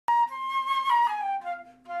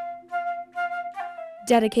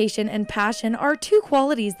Dedication and passion are two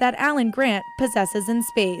qualities that Alan Grant possesses in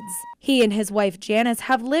spades. He and his wife Janice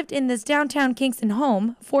have lived in this downtown Kingston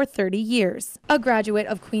home for 30 years. A graduate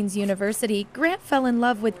of Queen's University, Grant fell in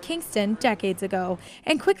love with Kingston decades ago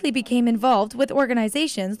and quickly became involved with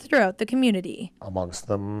organizations throughout the community. Amongst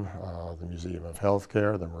them, the Museum of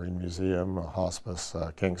Healthcare, the Marine Museum, Hospice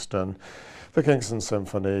Kingston, the Kingston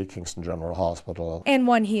Symphony, Kingston General Hospital. And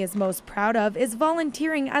one he is most proud of is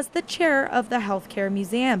volunteering as the chair of the Healthcare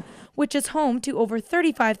Museum, which is home to over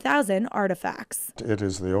 35,000 artifacts. It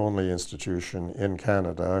is the only institution in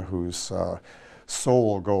Canada whose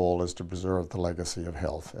sole goal is to preserve the legacy of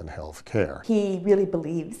health and health care. He really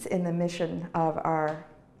believes in the mission of our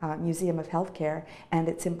Museum of Healthcare and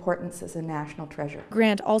its importance as a national treasure.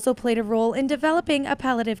 Grant also played a role in developing a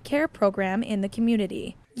palliative care program in the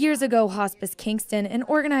community. Years ago, Hospice Kingston, an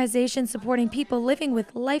organization supporting people living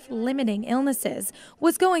with life-limiting illnesses,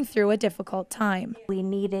 was going through a difficult time. We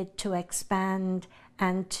needed to expand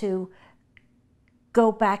and to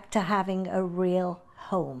go back to having a real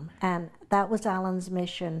home, and that was Alan's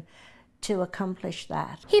mission, to accomplish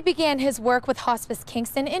that. He began his work with Hospice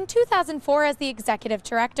Kingston in 2004 as the executive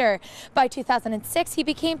director. By 2006, he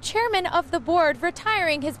became chairman of the board,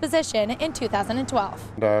 retiring his position in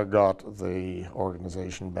 2012. Got the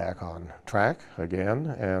organization back on track again,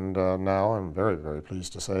 and now I'm very, very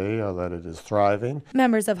pleased to say that it is thriving.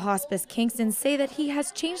 Members of Hospice Kingston say that he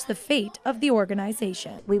has changed the fate of the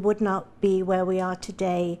organization. We would not be where we are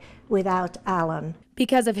today without Alan.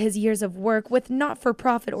 Because of his years of work with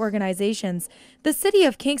not-for-profit organizations, the City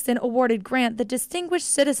of Kingston awarded Grant the Distinguished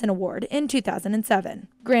Citizen Award in 2007.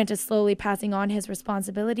 Grant is slowly passing on his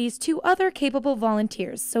responsibilities to other capable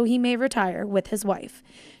volunteers so he may retire with his wife.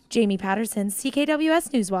 Jamie Patterson, CKWS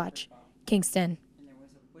Newswatch, Kingston. And there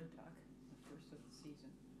was a woodduck, the first of the season,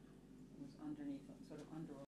 it was underneath